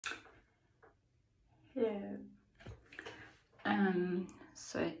Hello.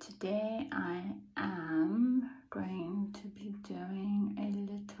 So today I am going to be doing a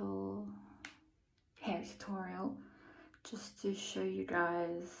little hair tutorial just to show you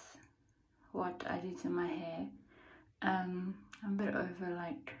guys what I do to my hair. I'm a bit over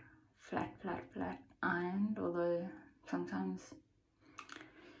like flat ironed, although sometimes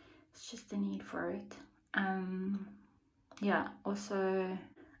it's just a need for it. Yeah, also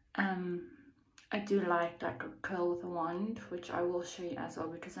I do like a curl with a wand, which I will show you as well,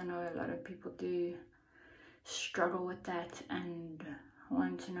 because I know a lot of people do struggle with that and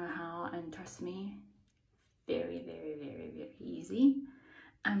want to know how, and trust me, very easy.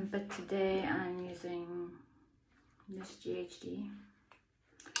 But today I'm using this GHD.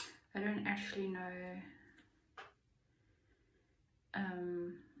 I don't actually know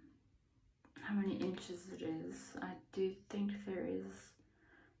how many inches it is. I do think there is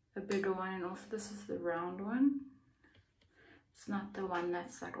a bigger one, and also this is the round one. It's not the one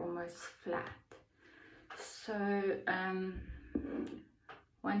that's like almost flat. So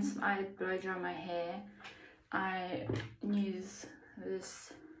once I blow dry my hair, I use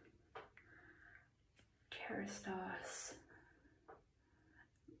this Kérastase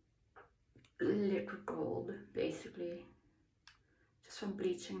liquid gold, basically, just from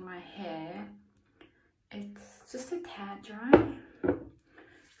bleaching my hair. It's just a tad dry,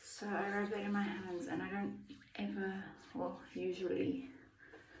 so I rub it in my hands, and I don't ever, well, usually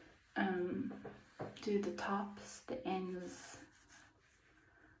do the tops. The ends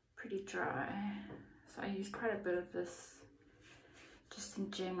pretty dry, so I use quite a bit of this just in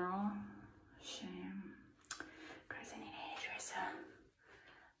general. Shame, guys, I need a hairdresser.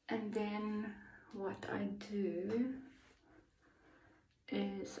 And then what I do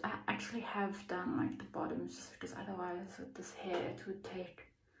is I actually have done like the bottoms, just because otherwise with this hair it would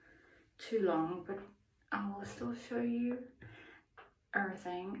take too long, but I will still show you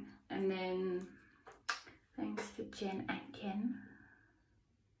everything. And then thanks to Jen and Ken,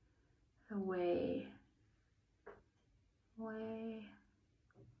 the Ouai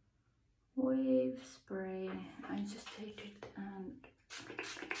wave spray, I just take it and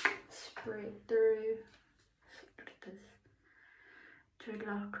spray it through. Look at this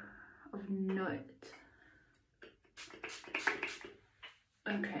dreadlock of note.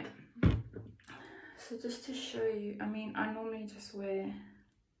 Okay, so just to show you, I mean, I normally just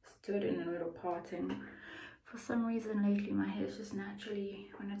do it in a little parting. For some reason lately my hair just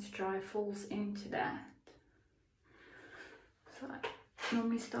naturally, when it's dry, falls into that. So I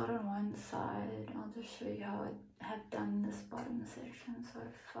normally start on one side. I'll just show you how I have done this bottom section so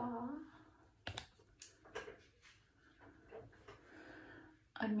far.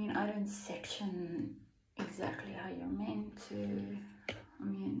 I mean, I don't section exactly how you're meant to. I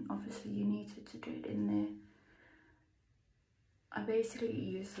mean, obviously you need to do it in there. I basically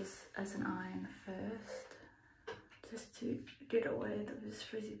use this as an iron first, just to get away those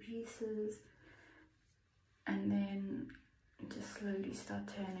frizzy pieces, and then just slowly start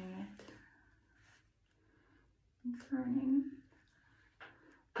turning it and turning,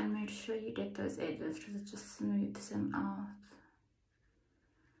 and make sure you get those edges, because it just smooths them out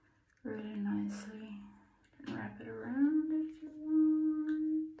really nicely. And wrap it around if you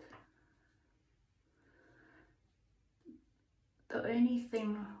want. The only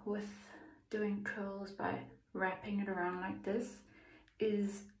thing with doing curls by wrapping it around like this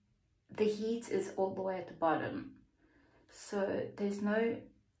is the heat is all the way at the bottom, so there's not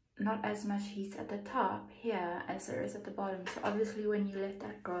as much heat at the top here as there is at the bottom. So obviously when you let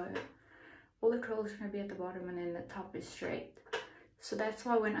that go, all the curls are going to be at the bottom, and then the top is straight. So that's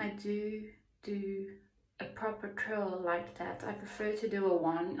why when I do a proper curl like that, I prefer to do a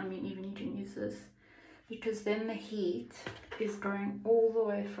one. I mean, even you can use this, because then the heat is going all the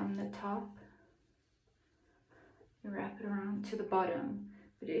way from the top, you wrap it around, to the bottom.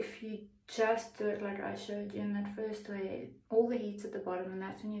 But if you just do it like I showed you in that first way, all the heat's at the bottom, and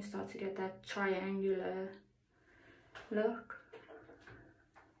that's when you start to get that triangular look,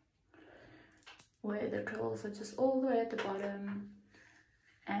 where the curls are just all the way at the bottom.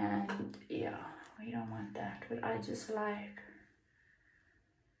 And yeah, we don't want that. But I just like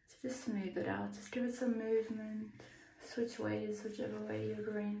to just smooth it out, just give it some movement, switch ways, whichever way you're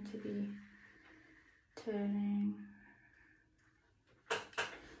going to be turning.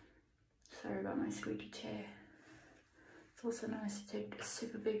 Sorry about my squeaky chair. It's also nice to take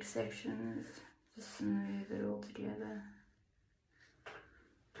super big sections, just smooth it all together.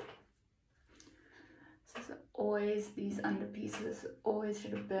 This is always, these under pieces always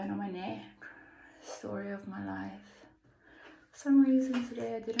get a burn on my neck. Story of my life. For some reason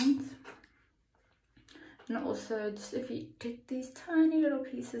today I didn't. And also, just if you get these tiny little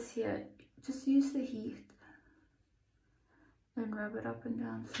pieces here, just use the heat and rub it up and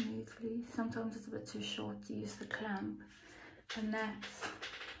down smoothly. Sometimes it's a bit too short to use the clamp, and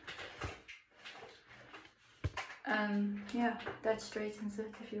yeah, that straightens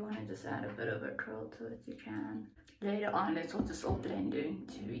it. If you want to just add a bit of a curl to it, you can. Later on, it will just all blend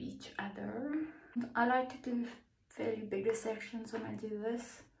into each other. I like to do fairly bigger sections when I do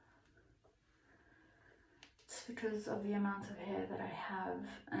this. It's because of the amount of hair that I have,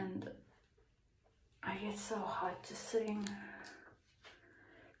 and I get so hot just sitting.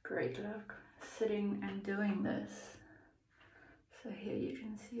 Great look, sitting and doing this. So here you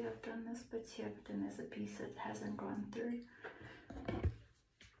can see I've done this bit here, but then there's a piece that hasn't gone through.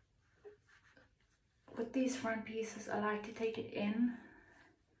 With these front pieces, I like to take it in,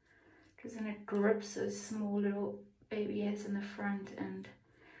 because then it grips those small little baby hairs in the front and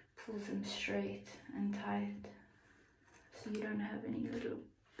pulls them straight and tight, so you don't have any little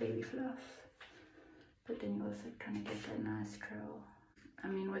baby fluffs. But then you also kind of get that nice curl. I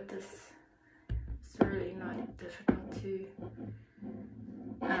mean, with this, it's really not difficult to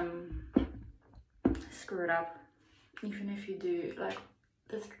screw it up. Even if you do like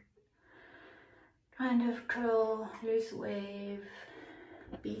this kind of curl, loose wave,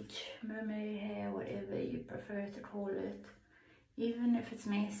 beach, mermaid hair, whatever you prefer to call it, even if it's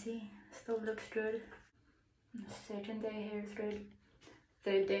messy, still looks good. Second day hair is good.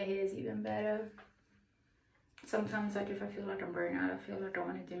 Third day hair is even better. Sometimes, like if I feel like I'm burning out, I feel like I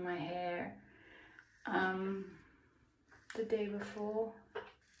want to do my hair the day before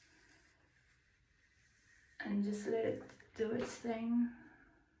and just let it do its thing.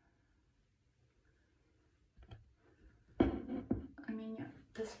 I mean, yeah,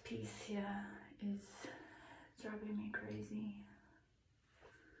 this piece here is driving me crazy.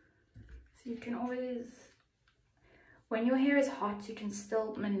 So you can always, when your hair is hot, you can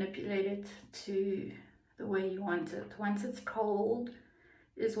still manipulate it to the way you want it. Once it's cold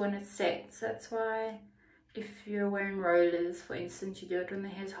is when it sets. That's why if you're wearing rollers, for instance, you do it when the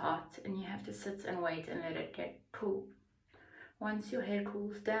hair's hot and you have to sit and wait and let it get cool. Once your hair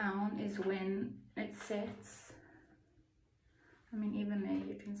cools down is when it sets. I mean, even there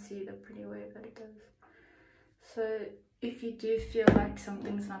you can see the pretty wave that it does. So if you do feel like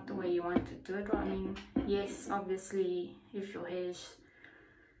something's not the way you want to do it, well, I mean, yes, obviously if your hair's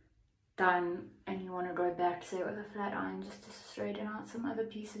done and you want to go back, say with a flat iron, just to straighten out some other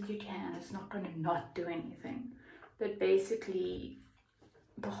pieces, you can. It's not going to not do anything. But basically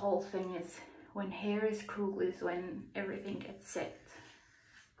the whole thing is when hair is cool is when everything gets set.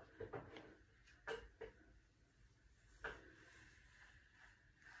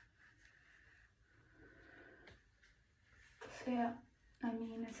 So yeah, I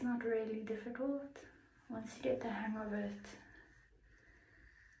mean, it's not really difficult. Once you get the hang of it,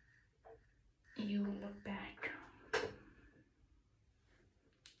 you will look back.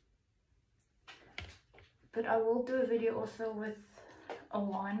 But I will do a video also with a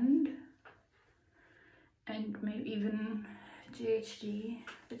wand and maybe even GHD.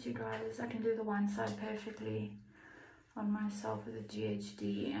 But you guys, I can do the one side perfectly on myself with a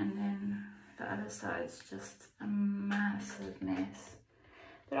GHD, and then the other side's just a massive mess.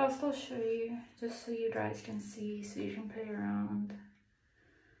 But I'll still show you, just so you guys can see, so you can play around.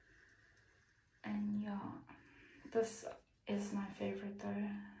 And yeah, this is my favorite though.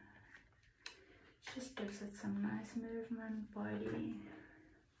 Just gives it some nice movement, body.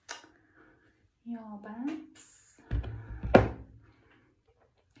 Yeah, babes.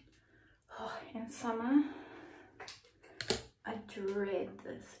 Oh, in summer, I dread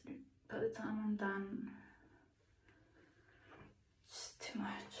this. By the time I'm done, it's too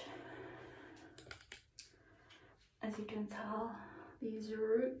much. As you can tell, these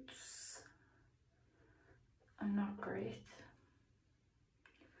roots are not great.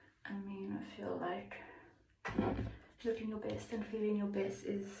 I mean, I feel like looking your best and feeling your best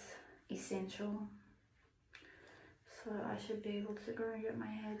is essential. So I should be able to go and get my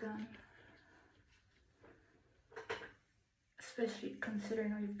hair done. Especially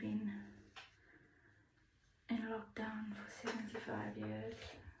considering we've been in lockdown for 75 years.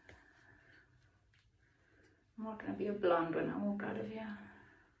 I'm not going to be a blonde when I walk out of here.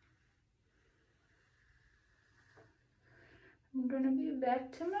 I'm going to be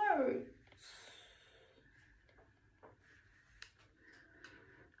back to my roots.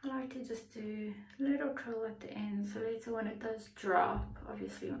 I like to just do a little curl at the end, so later when it does drop,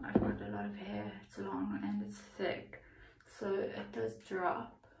 obviously I've got a lot of hair, it's long and it's thick, so it does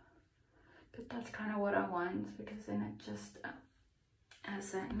drop. But that's kind of what I want, because then it just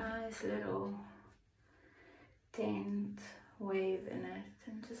has that nice little dent wave in it,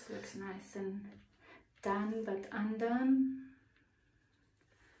 and just looks nice and done but undone,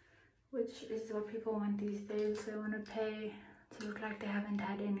 which is what people want these days. They want to pay to look like they haven't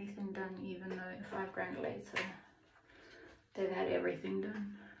had anything done, even though 5 grand later they've had everything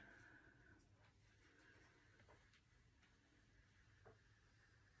done.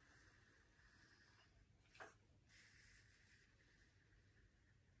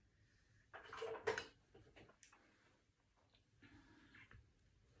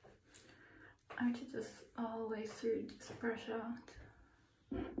 I have to just all the way through just brush out.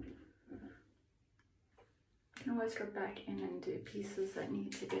 You can always go back in and do pieces that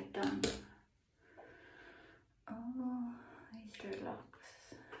need to get done. Oh, these dreadlocks.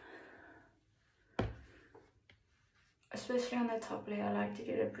 Especially on the top layer, I like to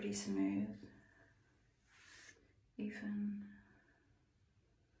get it pretty smooth. Even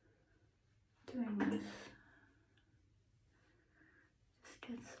doing this just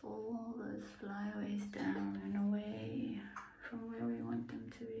gets all those flyaways down and away from where we want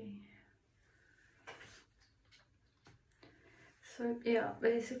them to be. So yeah,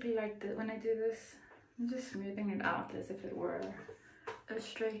 basically like when I do this, I'm just smoothing it out as if it were a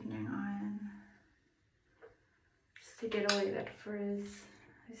straightening iron, just to get away that frizz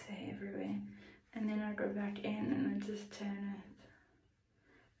I say everywhere. And then I go back in and I just turn it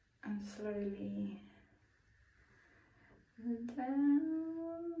and slowly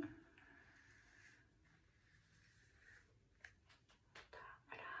down.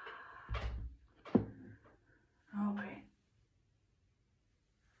 Okay.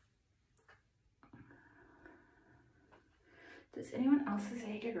 Does anyone else's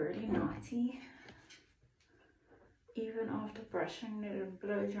hair get really naughty? Even after brushing it and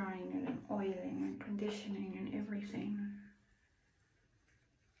blow drying it and oiling and conditioning and everything.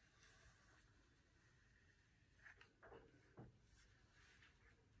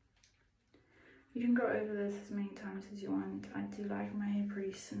 You can go over this as many times as you want. I do like my hair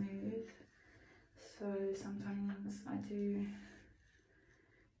pretty smooth, so sometimes I do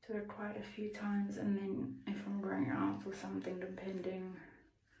it quite a few times, and then if I'm going out or something, depending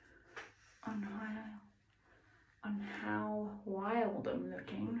on how wild I'm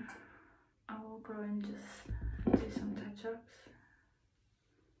looking, I will go and just do some touch-ups.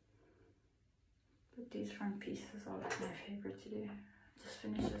 But these front pieces are like my favorite to do. It just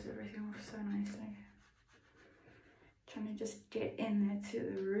finishes everything off so nicely. Trying to just get in there to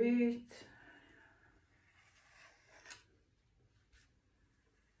the root.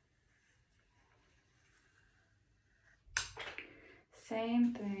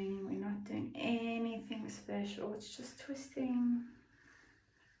 Same thing, we're not doing anything special, it's just twisting.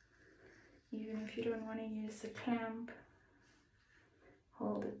 Even if you don't want to use the clamp,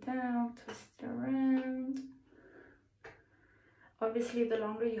 hold it down, twist it around. Obviously, the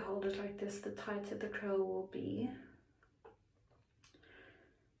longer you hold it like this, the tighter the curl will be.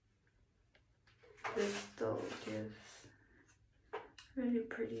 This still gives really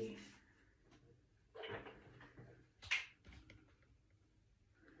pretty.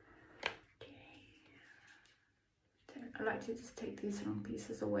 I like to just take these long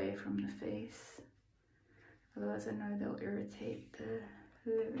pieces away from the face, otherwise I know they'll irritate the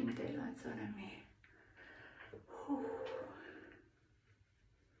living daylights out of me. Whew.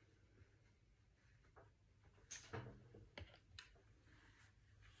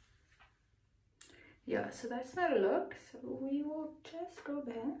 Yeah, so that's not a look, so we will just go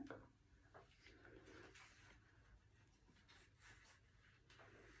back.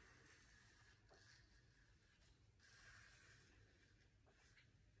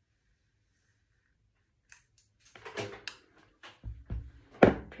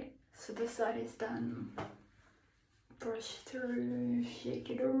 So this side is done. Brush through,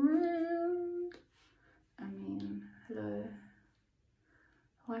 shake it around. I mean, hello.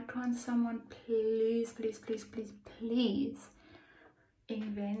 Why can't someone please, please, please, please, please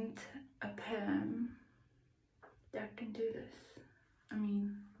invent a perm that can do this? I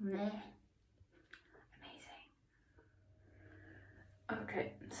mean, meh. Amazing.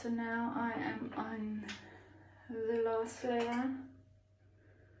 Okay, so now I am on the last layer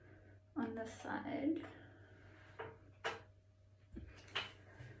on the side.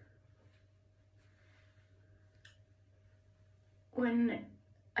 When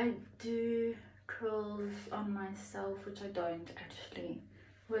I do curls on myself, which I don't actually,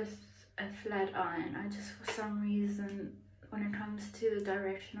 with a flat iron, I just, for some reason, when it comes to the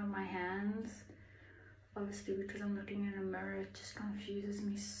direction of my hands, obviously because I'm looking in a mirror, it just confuses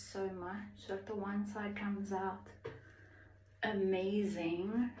me so much. Like the one side comes out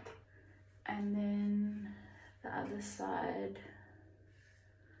amazing, and then the other side,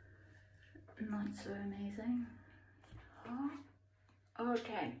 not so amazing. Oh,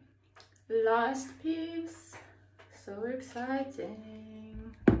 okay, last piece, so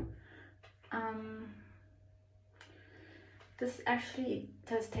exciting. This actually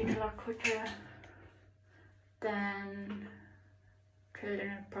does take a lot quicker than curling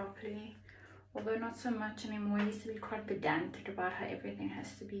it properly, although not so much anymore. I used to be quite pedantic about how everything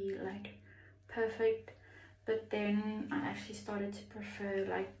has to be like perfect, but then I actually started to prefer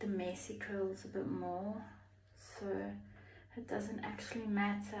like the messy curls a bit more, so it doesn't actually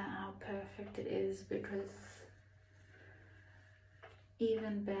matter how perfect it is, because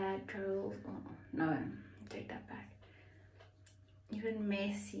even bad curls, oh no, take that back, even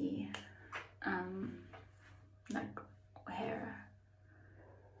messy like hair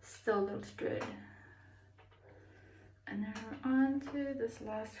still looks good. And then we're on to this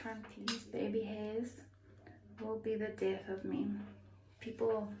last front piece. Baby hairs will be the death of me.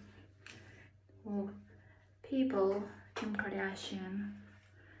 People, Kim Kardashian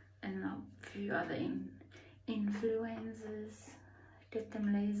and a few other influencers get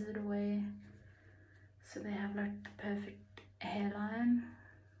them lasered away so they have like the perfect hairline.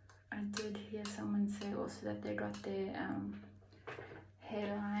 I did hear someone say also that they got their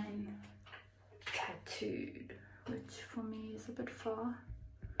hairline tattooed, which for me is a bit far.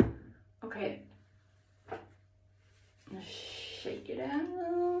 Okay, let's shake it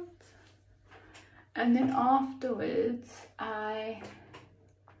out, and then afterwards I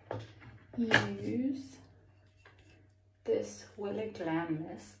use this Ouai Glam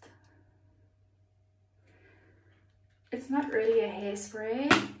Mist. It's not really a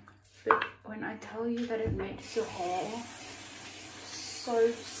hairspray, but when I tell you that it makes your hair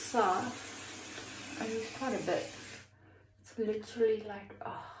so soft, I use quite a bit. It's literally like,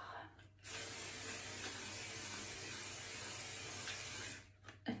 oh,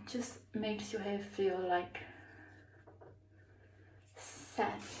 it just makes your hair feel like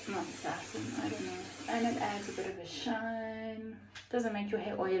not satin, I don't know. And it adds a bit of a shine. Doesn't make your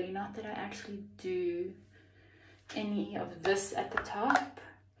hair oily, not that I actually do any of this at the top.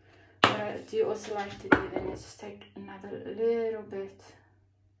 What I do also like to do then is just take another little bit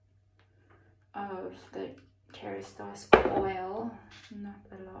of the Kérastase Oil, not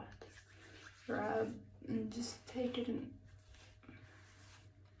a lot, rub, and just take it in.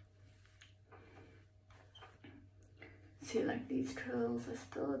 See, like these curls are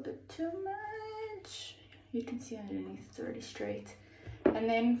still a bit too much. You can see underneath it's already straight. And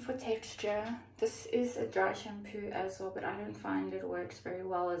then for texture, this is a dry shampoo as well, but I don't find it works very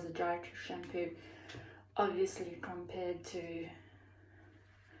well as a dry shampoo, obviously, compared to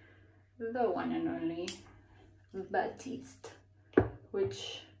the one and only Batiste,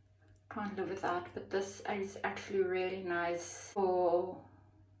 which can't live without. But this is actually really nice for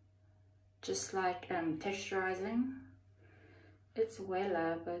just like texturizing. It's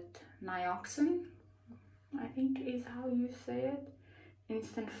Ouai, but Nioxin, I think is how you say it.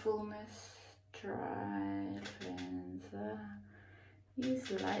 Instant fullness, dry cleanser,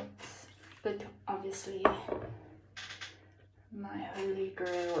 use lights, but obviously my holy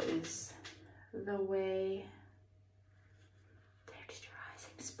grail is the Ouai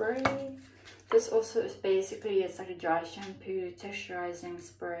texturizing spray. This also is basically, it's like a dry shampoo, texturizing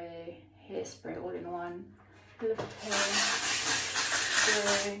spray, hairspray all in one. Lift hair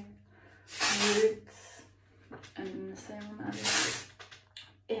spray, roots, and the same amount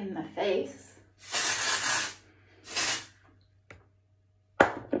in the face.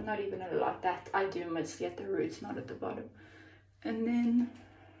 Not even a lot, that I do mostly at the roots, not at the bottom. And then,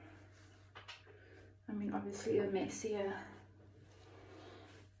 I mean, obviously the messier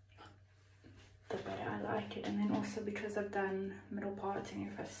the better I like it. And then also because I've done middle parting,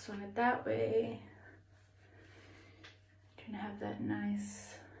 if I swing it that way, you can have that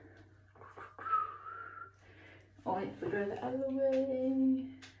nice, or if we go the other way,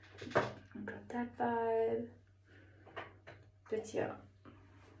 I've got that vibe. But yeah,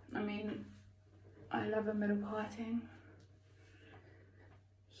 I mean, I love a middle parting.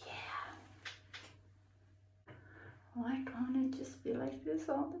 Yeah. Why can't it just be like this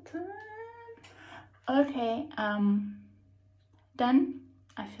all the time? Okay, done.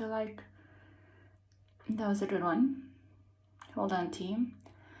 I feel like that was a good one. Hold on, team.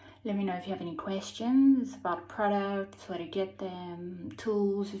 Let me know if you have any questions about products, where to get them,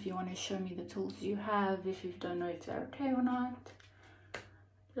 tools, if you want to show me the tools you have, if you don't know if they're okay or not.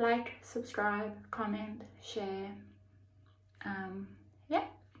 Like, subscribe, comment, share. Yeah.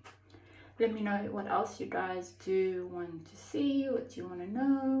 Let me know what else you guys do want to see, what you want to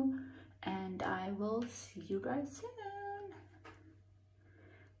know, and I will see you guys soon.